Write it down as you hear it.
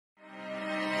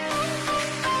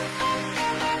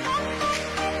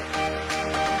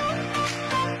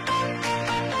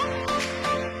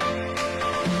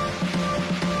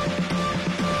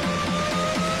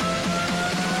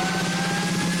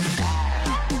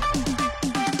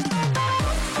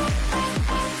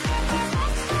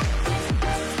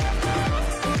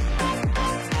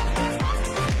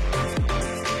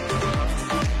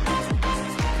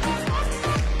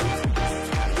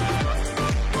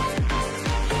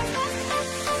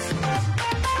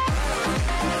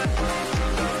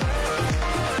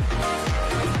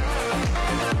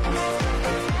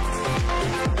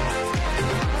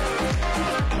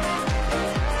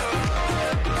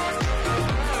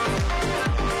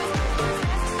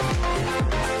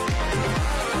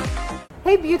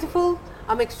Hey beautiful,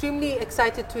 I'm extremely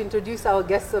excited to introduce our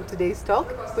guests on today's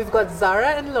talk. We've got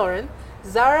Zahra and Lauren.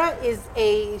 Zahra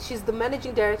she's the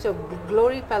managing director of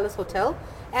Glory Palace Hotel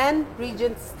and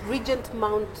Regency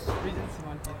Mount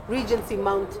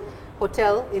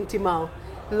Hotel in Timau.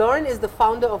 Lauren is the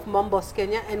founder of Mombos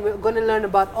Kenya, and we're going to learn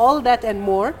about all that and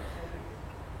more.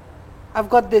 I've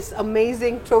got this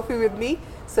amazing trophy with me,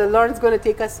 so Lauren's going to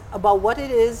take us about what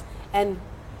it is and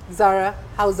Zahra,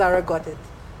 how Zahra got it.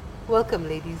 Welcome,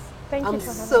 ladies. Thank you. I'm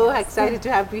so excited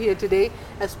to have you here today,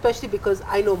 especially because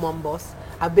I know Mombos.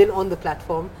 I've been on the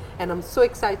platform, and I'm so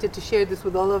excited to share this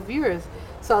with all our viewers.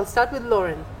 So I'll start with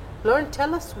Lauren. Lauren,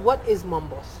 tell us, what is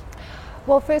Mombos?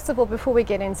 Well, first of all, before we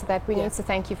get into that, we need to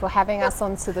thank you for having us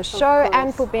onto the show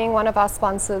and for being one of our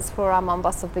sponsors for our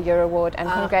Mombos of the Year award. And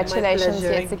congratulations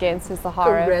yet again to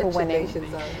Zahra for winning.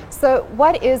 So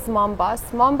what is Mombos?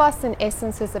 Mombos in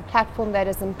essence is a platform that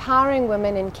is empowering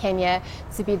women in Kenya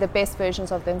to be the best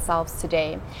versions of themselves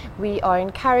today. We are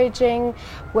encouraging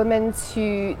women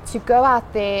to go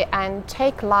out there and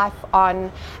take life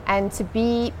on and to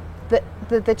be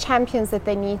the champions that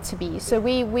they need to be. So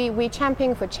we're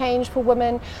championing for change for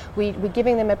women, we're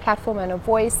giving them a platform and a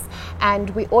voice, and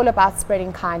we're all about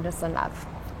spreading kindness and love.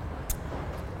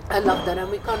 I love that, and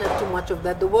we can't have too much of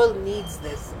that. The world needs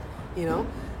this, you know.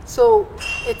 So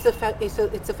it's a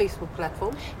Facebook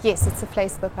platform? Yes, it's a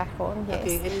Facebook platform, yes.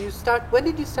 Okay, and when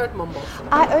did you start Mombos?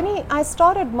 I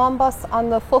started Mombos on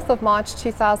the 4th of March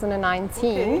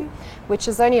 2019, which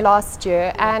is only last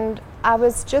year, and I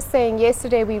was just saying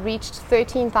yesterday we reached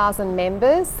 13,000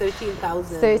 members.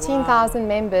 13,000. 13,000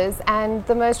 members, and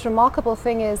the most remarkable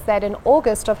thing is that in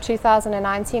August of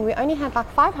 2019 we only had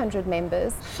like 500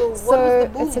 members. So what was the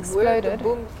boom? It's exploded. Where the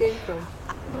boom came from?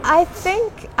 I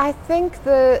think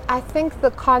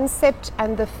the concept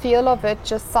and the feel of it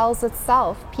just sells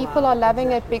itself. People are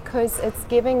loving it because it's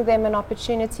giving them an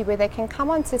opportunity where they can come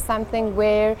onto something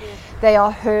where they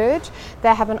are heard,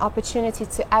 they have an opportunity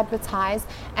to advertise,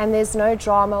 and there's no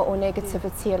drama or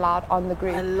negativity allowed on the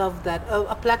group. I love that.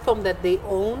 A platform that they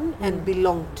own and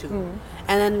belong to.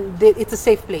 And then it's a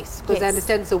safe place, because I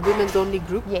understand it's a women's only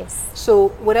group. Yes. So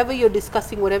whatever you're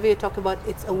discussing, whatever you're talking about,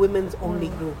 it's a women's only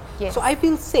group. Yes. So I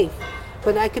feel safe.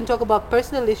 But I can talk about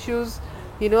personal issues.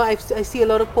 You know, I see a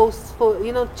lot of posts for,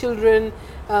 you know, children,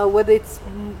 whether it's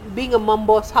being a mom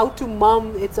boss, how to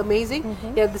mom, it's amazing.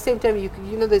 Yeah, at the same time,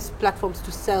 you know, there's platforms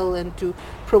to sell and to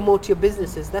promote your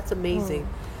businesses. That's amazing.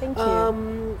 Thank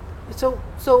you.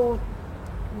 So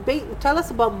tell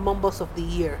us about Mom Boss of the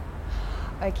Year.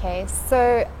 Okay,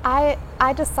 so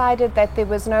I decided that there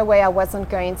was no way I wasn't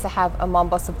going to have a Mom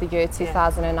Boss of the Year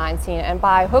 2019, and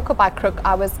by hook or by crook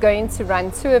I was going to run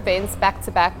 2 events back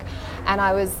to back, and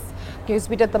because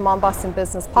we did the Mom Boss in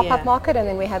Business pop-up market, and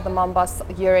then we had the Mom Boss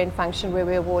year-end function where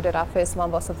we awarded our first Mom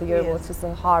Boss of the Year award to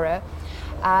Zahra.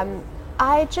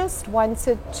 I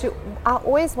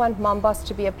always want Mom Boss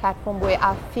to be a platform where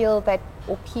I feel that,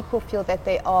 or people feel that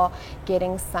they are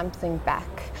getting something back.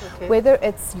 Whether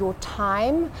it's your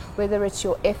time, whether it's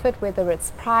your effort, whether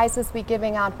it's prizes we're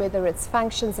giving out, whether it's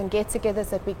functions and get-togethers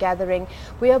that we're gathering,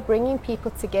 we are bringing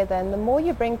people together. And the more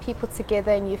you bring people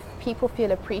together and people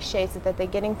feel appreciated, that they're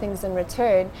getting things in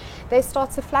return, they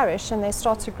start to flourish and they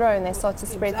start to grow and they start to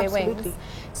spread their wings.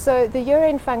 So the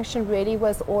year-end function really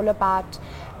was all about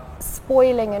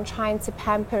spoiling and trying to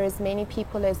pamper as many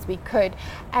people as we could,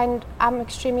 and I'm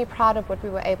extremely proud of what we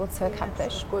were able to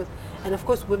accomplish. Of course. And of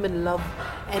course women love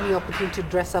any opportunity to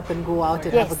dress up and go out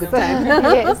and have a good time.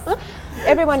 Yes,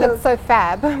 everyone looked so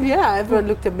fab. Yeah, everyone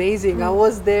looked amazing. I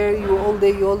was there, you were all there,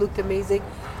 you all looked amazing.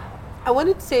 I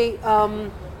wanted to say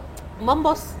Mom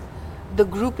Boss, the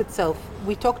group itself,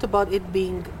 we talked about it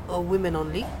being women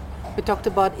only. We talked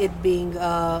about it being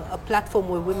a platform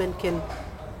where women can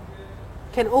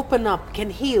open up, can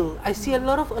heal. I see a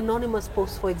lot of anonymous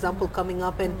posts, for example, coming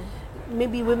up, and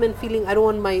maybe women feeling, I don't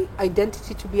want my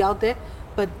identity to be out there,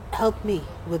 but help me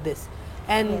with this.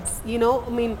 And you know, I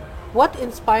mean, what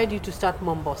inspired you to start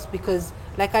Mom Boss? Because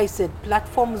like I said,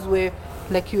 platforms where,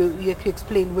 like you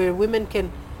explained, where women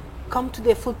can come to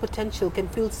their full potential, can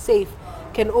feel safe,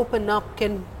 can open up,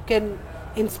 can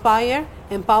inspire,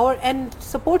 empower, and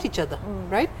support each other,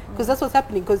 right? Because that's what's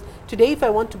happening. Because today, if I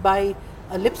want to buy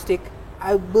a lipstick,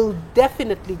 I will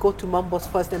definitely go to Mom Boss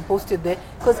first and post it there,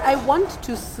 because I want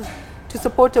to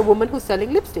support a woman who's selling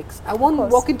lipsticks. I won't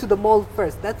walk into the mall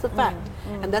first. That's a fact.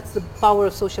 And that's the power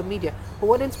of social media. But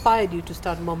what inspired you to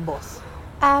start Mom Boss?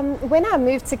 When I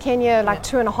moved to Kenya like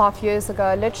 2.5 years ago,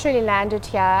 I literally landed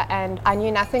here and I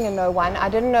knew nothing and no one. I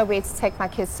didn't know where to take my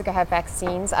kids to go have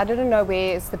vaccines. I didn't know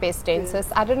where is the best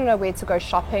dentist. I didn't know where to go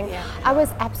shopping. I was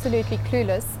absolutely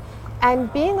clueless.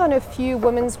 And being on a few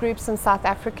women's groups in South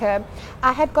Africa,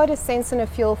 I had got a sense and a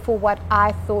feel for what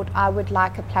I thought I would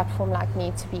like a platform like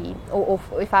me to be, or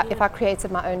if I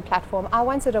created my own platform. I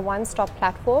wanted a one-stop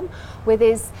platform where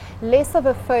there's less of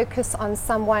a focus on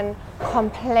someone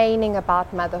complaining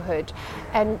about motherhood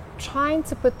and trying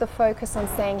to put the focus on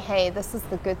saying, hey, this is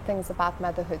the good things about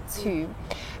motherhood too.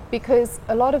 Because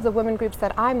a lot of the women groups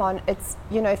that I'm on, it's,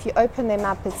 you know, if you open them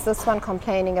up, it's this one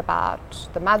complaining about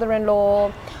the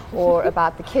mother-in-law or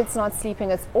about the kids not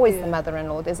sleeping. It's always the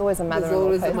mother-in-law. There's always a mother-in-law.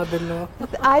 There's always a mother-in-law.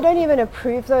 I don't even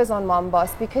approve those on Mom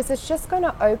Boss because it's just going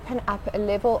to open up a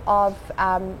level of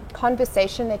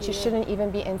conversation that you shouldn't even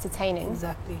be entertaining.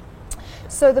 Exactly.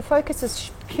 So the focus is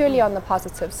purely on the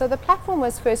positive. So the platform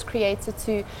was first created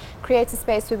to create a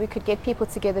space where we could get people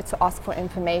together to ask for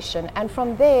information. And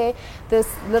from there, this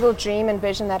little dream and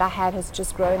vision that I had has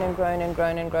just grown and grown and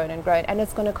grown and grown and grown. And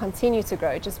it's going to continue to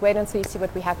grow. Just wait until you see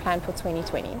what we have planned for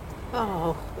 2020.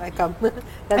 Oh,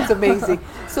 that's amazing.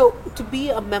 So to be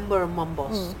a member of Mom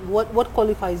Boss, what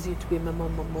qualifies you to be a member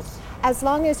of Mom Boss? As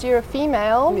long as you're a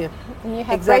female, and you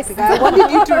have exactly. I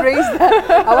wanted you to raise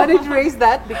that. I wanted to raise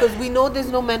that because we know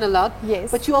there's no men allowed. Yes.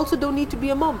 But you also don't need to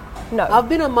be a mom. No. I've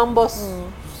been a Mom Boss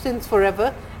since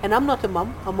forever, and I'm not a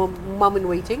mom. I'm a mom in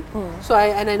waiting. So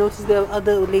I noticed there are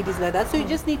other ladies like that. So you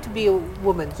just need to be a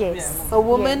woman. Yes. A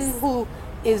woman who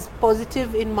is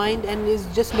positive in mind and is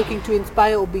just looking to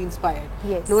inspire or be inspired.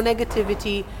 Yes. No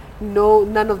negativity,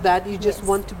 none of that. You just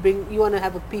want to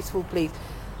have a peaceful place.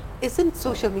 Isn't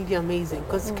social media amazing?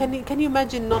 Because can you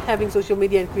imagine not having social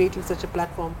media and creating such a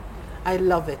platform? I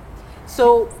love it.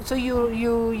 So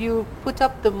you put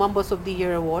up the Mom Boss of the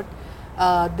Year award.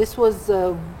 This was,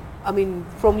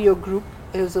 from your group.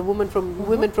 It was women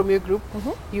from your group.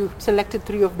 You selected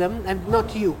 3 of them, and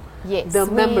not you. Yes, the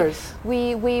members.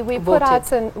 We put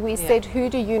out and we said, who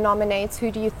do you nominate? Who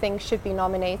do you think should be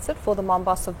nominated for the Mom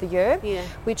Boss of the Year? Yeah.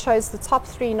 We chose the top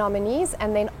 3 nominees,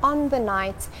 and then on the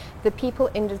night, the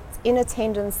people in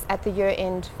attendance at the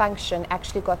year-end function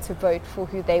actually got to vote for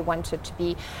who they wanted to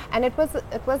be, and it was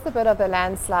a bit of a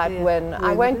landslide win.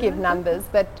 I won't give numbers,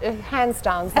 but hands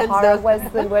down, Zahra was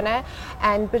the winner,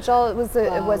 and Bijal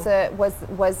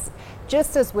was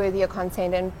just as worthy a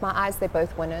contender. In my eyes, they're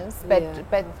both winners, but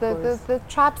the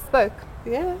tribe spoke.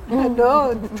 Yeah,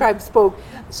 no, the tribe spoke.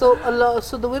 So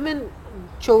the women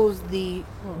chose the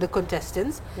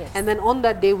contestants, and then on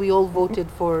that day we all voted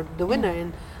for the winner.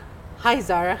 And hi,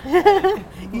 Zahra,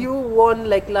 you won,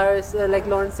 like Lauren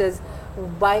says,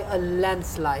 by a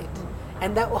landslide.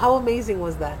 And how amazing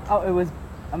was that? Oh, it was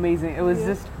amazing. It was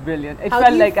just brilliant. It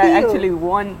felt like I actually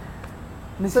won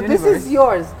Miss Universe. This is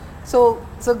yours. So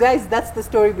guys, that's the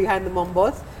story behind the Mom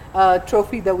Boss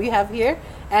trophy that we have here,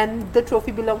 and the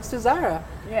trophy belongs to Zahra.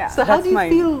 Yeah. So how do you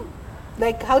feel?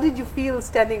 Like, how did you feel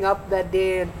standing up that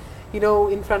day and,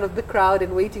 in front of the crowd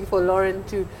and waiting for Lauren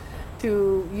to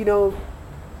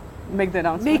make the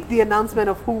announcement? Make the announcement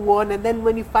of who won, and then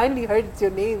when you finally heard it's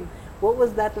your name, what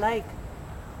was that like?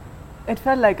 It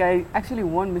felt like I actually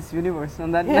won Miss Universe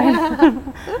on that night.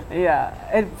 Yeah,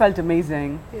 it felt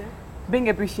amazing. Yeah. Being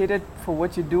appreciated for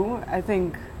what you do, I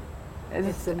think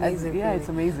it's amazing. It's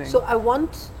amazing. So I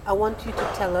want you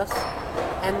to tell us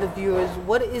and the viewers,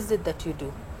 what is it that you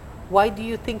do? Why do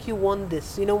you think you won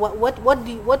this?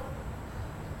 What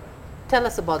tell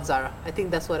us about Zahra. I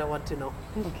think that's what I want to know.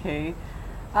 Okay.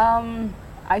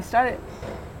 I started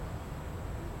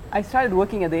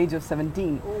working at the age of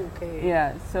 17. Okay.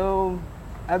 Yeah, so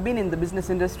I've been in the business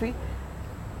industry.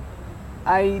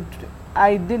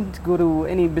 I didn't go to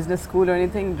any business school or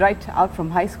anything, right out from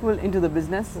high school into the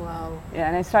business. Wow. Yeah,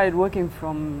 and I started working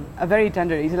from a very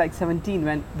tender age, like 17,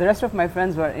 when the rest of my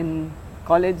friends were in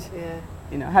college,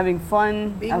 having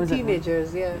fun. Being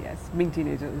teenagers, Yes, being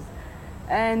teenagers.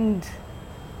 And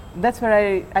that's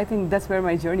where I think that's where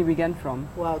my journey began from.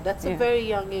 Wow, that's a very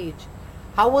young age.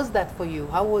 How was that for you?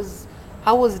 How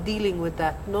was dealing with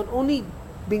that? Not only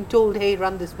being told, hey,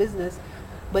 run this business,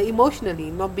 but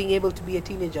emotionally, not being able to be a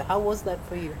teenager. How was that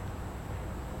for you?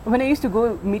 When I used to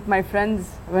go meet my friends,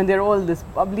 when they're all this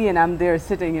bubbly and I'm there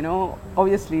sitting,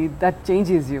 obviously that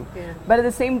changes you. Yeah. But at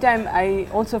the same time, I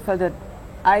also felt that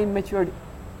I matured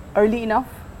early enough,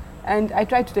 and I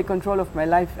tried to take control of my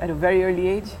life at a very early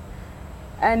age.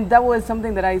 And that was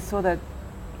something that I saw that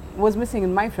was missing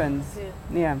in my friends.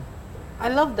 Yeah. I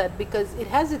love that because it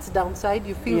has its downside.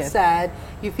 You feel sad,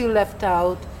 you feel left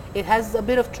out. It has a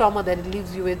bit of trauma that it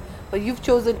leaves you with, but you've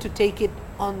chosen to take it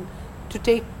on,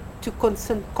 to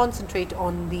concentrate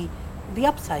on the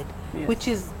upside, which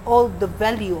is all the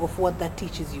value of what that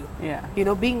teaches you. Yeah.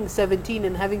 Being 17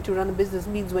 and having to run a business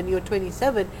means when you're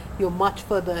 27, you're much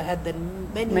further ahead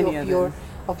than many of your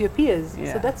of your peers.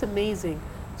 Yeah. So that's amazing.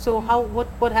 So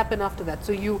what happened after that?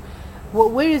 So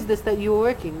where is this that you were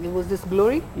working? It was this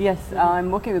Glory? Yes,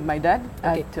 I'm working with my dad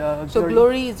Okay. at So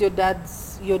Glory is your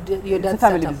dad's it's a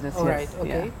family setup. business. All yes. right.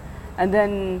 Okay. Yeah. And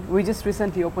then we just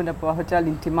recently opened up a hotel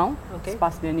in Timau, Okay.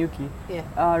 Spas near Newquay,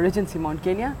 Yeah. Regency Mount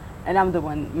Kenya, and I'm the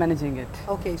one managing it.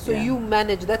 Okay, so Yeah. you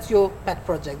manage, that's your pet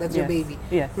project, that's your Yes. baby.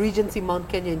 Yes. Regency Mount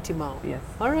Kenya in Timau. Yes.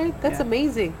 All right, that's Yeah.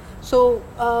 amazing. So,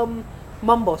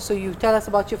 Mambos, so you tell us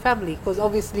about your family, because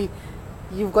obviously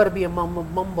you've got to be a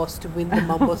Mambos to win the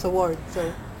Mambos award.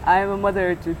 So, I am a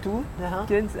mother to two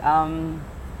kids.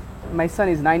 My son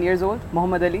is 9 years old,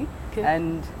 Muhammad Ali,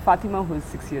 and Fatima, who's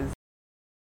 6 years.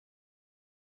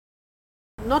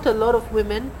 not a lot of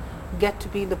women get to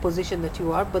be in the position that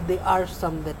you are, but there are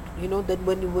some that, you know, that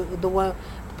when you were the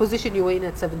position you were in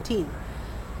at 17.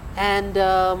 And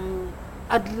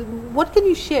what can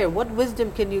you share? What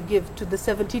wisdom can you give to the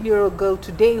 17-year-old girl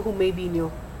today who may be in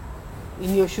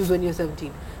your shoes when you're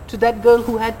 17? To that girl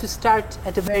who had to start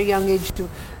at a very young age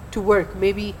to work,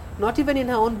 maybe not even in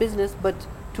her own business, but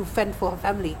to fend for her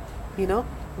family, you know?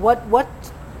 What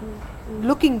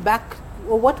looking back,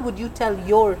 or what would you tell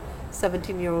your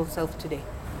 17-year-old self today?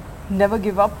 Never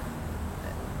give up.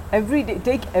 Every day,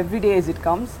 take every day as it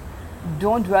comes.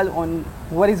 Don't dwell on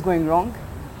what is going wrong.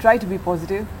 Try to be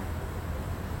positive.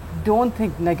 Don't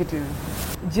think negative.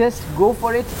 Just go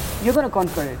for it. You're going to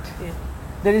conquer it. Yeah.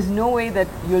 There is no way that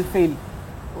you'll fail.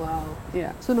 Wow.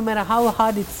 Yeah. So no matter how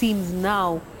hard it seems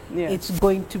now, Yeah. it's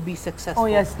going to be successful. Oh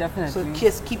yes, definitely. So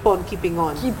just keep on keeping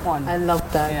on. Keep on. I love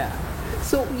that. Yeah.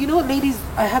 So, you know, ladies,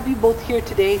 I have you both here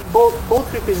today,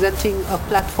 both representing a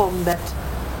platform that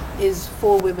is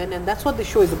for women, and that's what the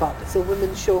show is about. It's a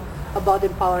women's show about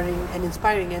empowering and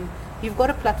inspiring, and you've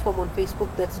got a platform on Facebook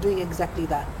that's doing exactly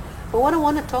that. But what I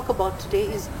want to talk about today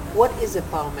is, what is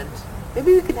empowerment?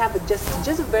 Maybe we can have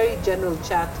just a very general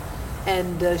chat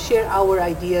and share our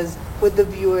ideas with the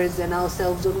viewers and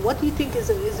ourselves on what you think is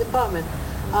empowerment.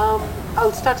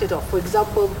 I'll start it off. For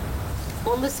example,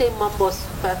 on the same Mambos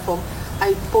platform,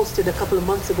 I posted a couple of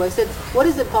months ago, I said, what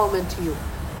is empowerment to you?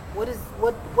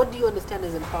 What do you understand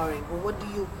as empowering, or what do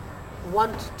you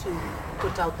want to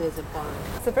put out there as empowering?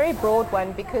 It's a very broad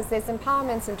one, because there's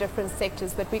empowerments in different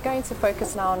sectors, but we're going to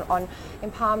focus now on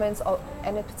empowerment,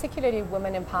 and particularly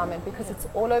women empowerment, because it's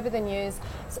all over the news,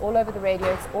 it's all over the radio,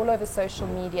 it's all over social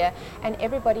media, and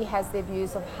everybody has their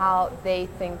views of how they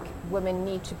think women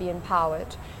need to be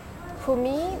empowered. For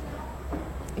me,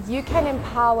 you can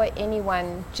empower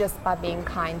anyone just by being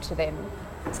kind to them,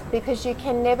 because you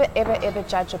can never ever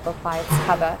judge a book by its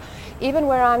cover. Even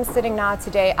where I'm sitting now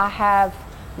today, I have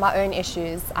my own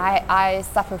issues. I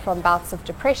suffer from bouts of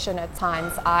depression at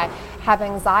times. I have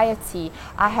anxiety.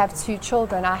 I have 2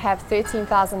 children. I have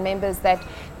 13,000 members that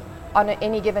on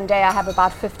any given day I have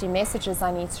about 50 messages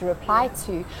I need to reply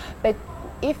to. But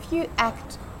if you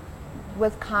act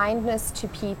with kindness to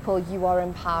people, you are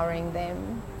empowering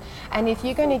them. And if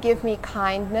you're going to give me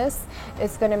kindness,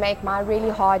 it's going to make my really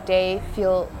hard day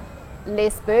feel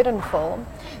less burdenful.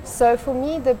 So for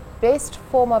me, the best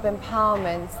form of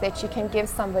empowerment that you can give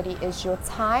somebody is your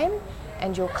time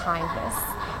and your kindness,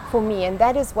 for me. And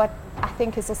that is what I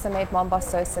think has also made Mambos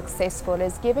so successful,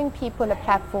 is giving people a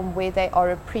platform where they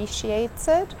are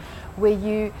appreciated, where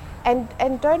you, and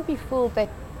don't be fooled that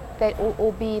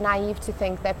or be naive to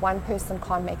think that one person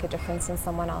can't make a difference in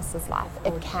someone else's life.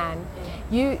 It can.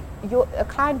 A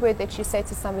kind word that you say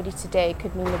to somebody today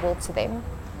could mean the world to them.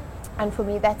 And for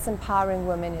me, that's empowering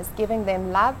women, is giving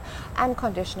them love,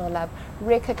 unconditional love,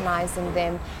 recognizing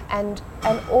them, and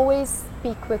always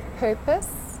speak with purpose.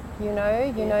 You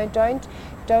know,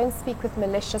 don't speak with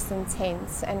malicious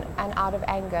intent and out of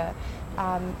anger.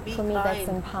 For me, that's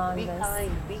empowerment.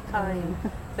 Be kind.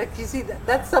 Like, you see,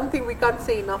 that's something we can't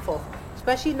say enough of,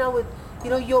 especially now with, you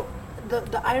know,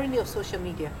 the irony of social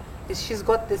media is she's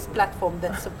got this platform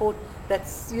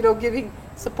that's you know, giving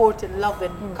support and love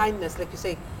and kindness, like you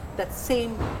say. That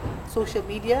same social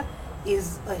media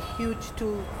is a huge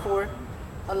tool for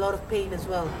a lot of pain as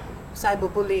well.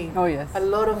 Cyberbullying. Oh yes. A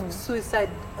lot of suicide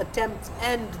attempts,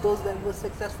 and those that were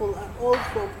successful are all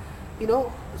from, you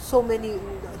know, so many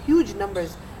huge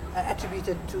numbers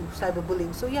attributed to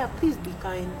cyberbullying. So yeah, please be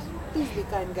kind. Please be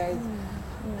kind, guys.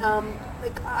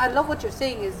 Like, I love what you're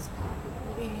saying is,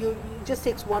 it just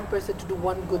takes one person to do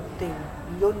one good thing.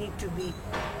 You don't need to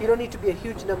be a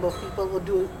huge number of people or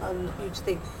do a huge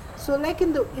thing. So like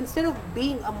instead of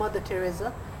being a Mother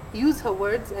Teresa, use her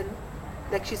words, and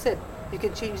like she said, you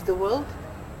can change the world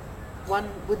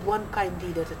with one kind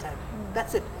deed at a time.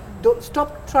 That's it. Don't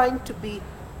stop trying to be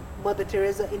Mother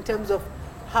Teresa in terms of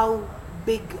how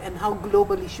big and how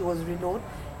globally she was renowned,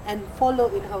 and follow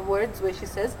in her words where she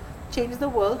says, change the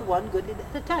world one good deed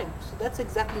at a time. So that's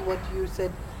exactly what you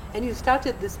said. And you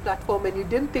started this platform and you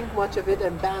didn't think much of it,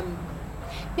 and bam.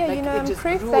 Yeah, like I'm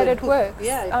proof that it works.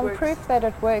 Yeah, I'm proof that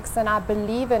it works, and I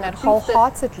believe in it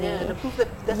wholeheartedly. And proof that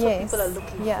that's what people are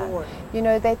looking for. You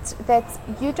know, that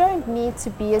you don't need to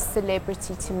be a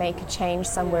celebrity to make a change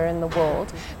somewhere in the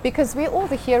world, because we're all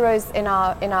the heroes in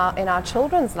our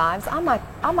children's lives. I'm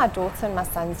my daughter and my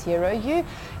son's hero. You're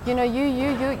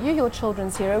your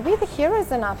children's hero. We're the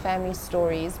heroes in our family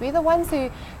stories. We're the ones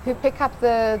who pick up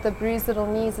the bruised little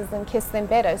nieces and kiss them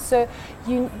better. So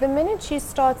the minute you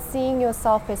start seeing yourself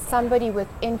as somebody with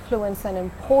influence and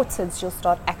importance, you'll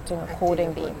start acting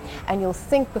accordingly, and you'll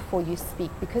think before you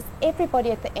speak, because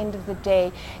everybody at the end of the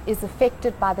day is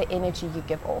affected by the energy you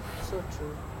give off. So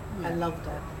true. Yeah. I love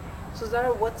that. So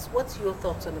Zahra, what's your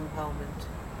thoughts on empowerment?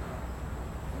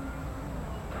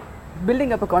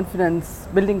 Building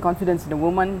confidence in a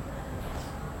woman,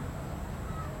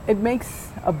 it makes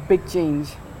a big change.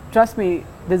 Trust me,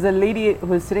 there's a lady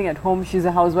who is sitting at home. She's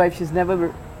a housewife. She's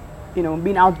never,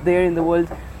 been out there in the world.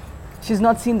 She's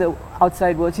not seen the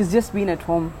outside world. She's just been at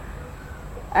home.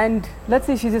 And let's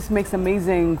say she just makes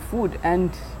amazing food,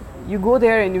 and you go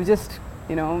there and you just,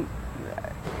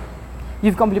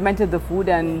 you've complimented the food,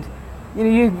 and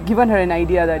you've given her an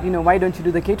idea that, why don't you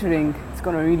do the catering? It's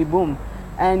going to really boom.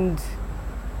 And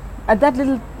at that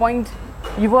little point,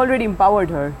 you've already empowered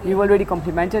her. You've already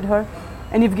complimented her,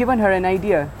 and you've given her an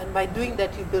idea. And by doing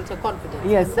that, you built her confidence.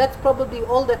 Yes. And that's probably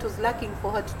all that was lacking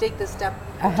for her to take the step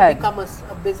ahead, to become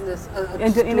a business,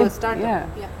 a startup.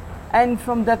 Yeah. And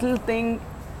from that little thing,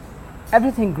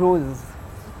 everything grows.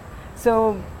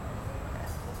 So,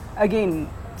 again,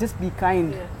 just be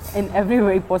kind in every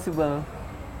way possible.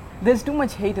 There's too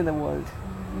much hate in the world.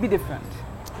 Be different.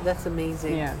 That's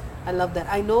amazing. Yeah. I love that.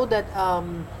 I know that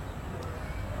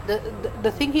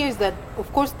the thing here is that,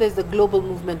 of course, there's the global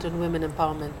movement on women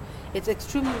empowerment. It's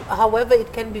extremely, however,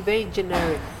 it can be very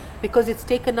generic, because it's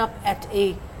taken up at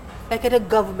a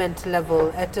government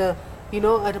level, at a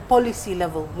policy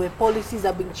level, where policies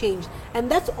are being changed,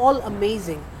 and that's all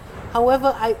amazing.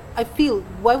 However, I feel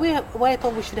why I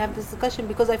thought we should have this discussion,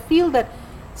 because I feel that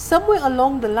somewhere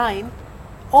along the line,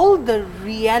 all the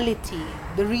reality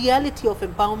of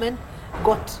empowerment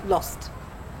got lost.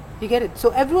 You get it?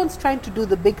 So everyone's trying to do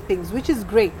the big things, which is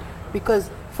great, because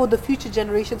for the future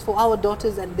generations, for our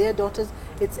daughters and their daughters,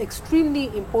 it's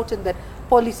extremely important that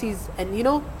policies and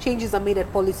changes are made at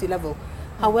policy level.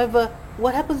 However,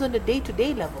 what happens on a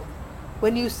day-to-day level?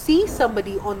 When you see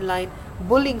somebody online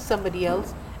bullying somebody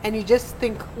else, and you just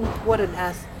think, what an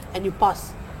ass, and you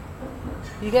pass.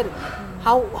 You get it?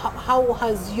 How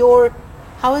has your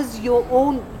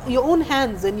own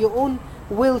hands and your own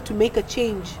will to make a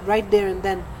change right there and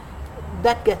then,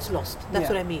 that gets lost. That's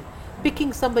what I mean.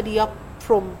 Picking somebody up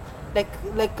from,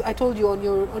 like I told you on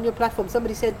your platform,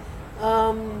 somebody said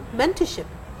mentorship.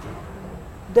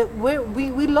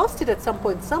 We lost it at some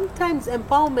point. Sometimes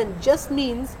empowerment just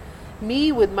means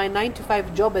me with my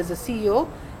 9-to-5 job as a CEO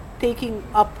taking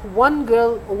up one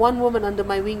woman under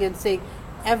my wing and saying,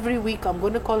 every week I'm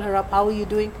going to call her up. How are you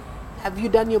doing? Have you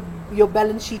done your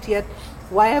balance sheet yet?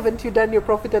 Why haven't you done your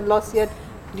profit and loss yet?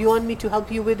 Do you want me to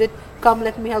help you with it? Come,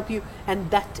 let me help you.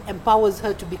 And that empowers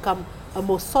her to become a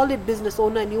more solid business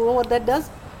owner. And you know what that does?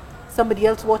 Somebody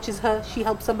else watches her, she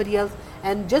helps somebody else,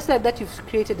 and just like that, you've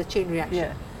created a chain reaction.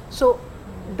 Yeah. So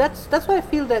that's why I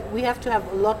feel that we have to have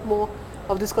a lot more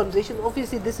of this conversation.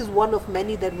 Obviously, this is one of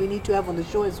many that we need to have on the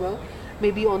show as well,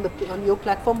 maybe on your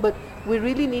platform. But we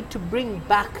really need to bring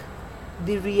back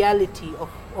the reality of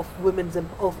women's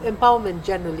of empowerment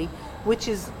generally, which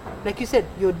is, like you said,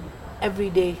 your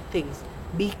everyday things.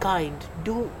 Be kind.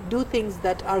 Do things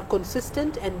that are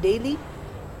consistent and daily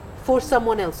for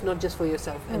someone else, not just for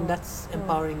yourself. And that's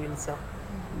empowering in itself.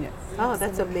 Yes. Oh,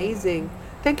 that's amazing.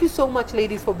 Thank you so much,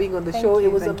 ladies, for being on the show.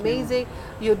 It was amazing.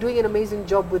 You're doing an amazing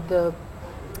job with the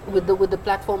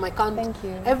platform. I can't. Thank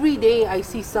you. Every day I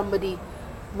see somebody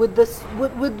with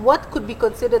what could be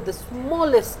considered the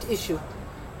smallest issue,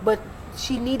 but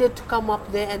she needed to come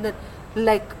up there and then,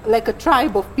 like a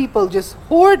tribe of people, just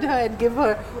hoard her and give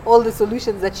her all the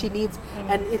solutions that she needs.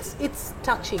 And it's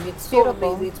touching. It's so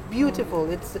beautiful. amazing. It's beautiful.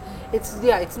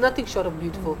 It's nothing short of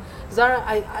beautiful. Zahra,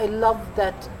 I love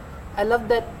that.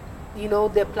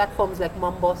 There are platforms like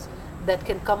Mamboss that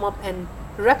can come up and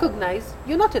recognize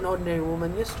you're not an ordinary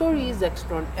woman. Your story is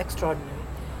extraordinary,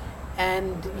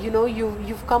 and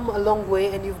you've come a long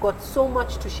way, and you've got so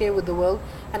much to share with the world.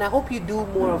 And I hope you do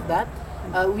more of that.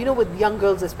 With young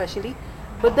girls especially.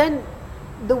 But then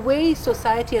the way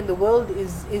society and the world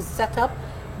is set up,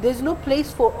 there's no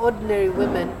place for ordinary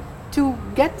women to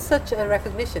get such a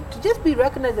recognition, to just be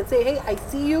recognized and say, hey, I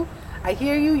see you, I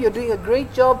hear you, you're doing a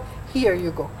great job, here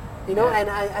you go. You know, and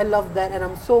I love that, and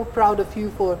I'm so proud of you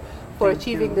for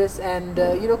achieving this, and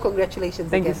you know,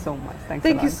 congratulations Thank again. you so much.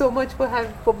 Thank you so much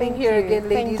for being here again,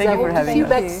 ladies. Thank I you for hope to having see you us.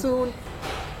 back soon.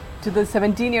 To the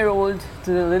 17-year-old,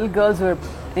 to the little girls who are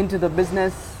into the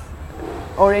business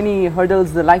or any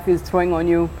hurdles the life is throwing on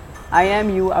you, I am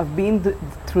you. I've been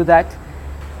through that.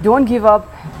 Don't give up.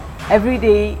 Every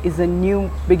day is a new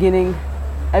beginning.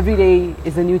 Every day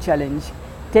is a new challenge.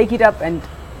 Take it up and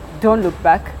don't look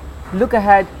back. Look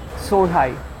ahead, soar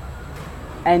high,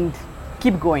 and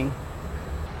keep going.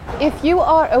 If you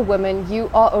are a woman, you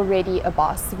are already a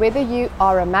boss. Whether you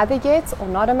are a mother yet or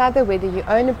not a mother, whether you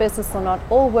own a business or not,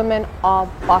 all women are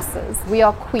bosses. We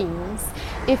are queens.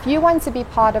 If you want to be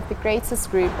part of the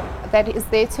greatest group that is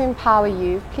there to empower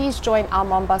you, please join our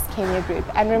Mombos Kenya group.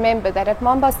 And remember that at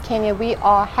Mombos Kenya, we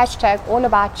are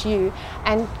 #AllAboutYou,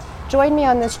 and join me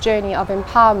on this journey of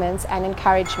empowerment and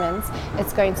encouragement.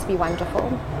 It's going to be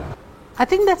wonderful. I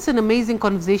think that's an amazing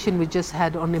conversation we just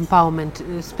had on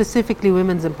empowerment, specifically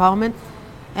women's empowerment.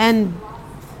 And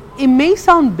it may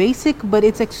sound basic, but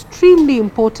it's extremely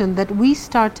important that we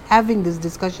start having these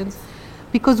discussions,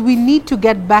 because we need to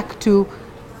get back to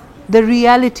the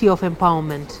reality of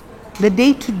empowerment, the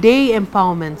day-to-day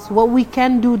empowerments, what we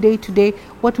can do day-to-day,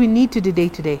 what we need to do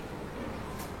day-to-day.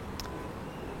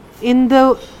 In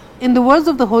the words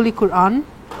of the Holy Quran,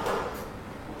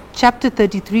 chapter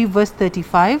 33, verse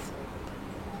 35,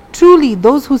 truly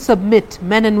those who submit,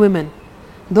 men and women,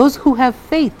 those who have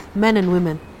faith, men and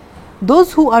women,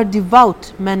 those who are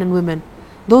devout, men and women,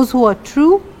 those who are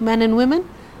true, men and women,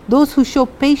 those who show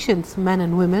patience, men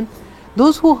and women,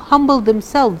 those who humble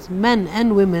themselves, men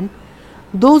and women,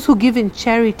 those who give in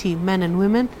charity, men and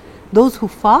women, those who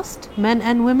fast, men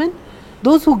and women,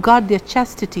 those who guard their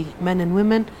chastity, men and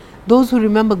women, those who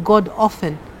remember God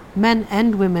often, men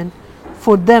and women,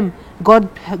 for them God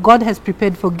has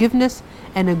prepared forgiveness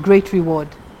and a great reward.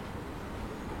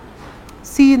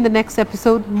 See you in the next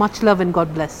episode. Much love and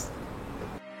God bless.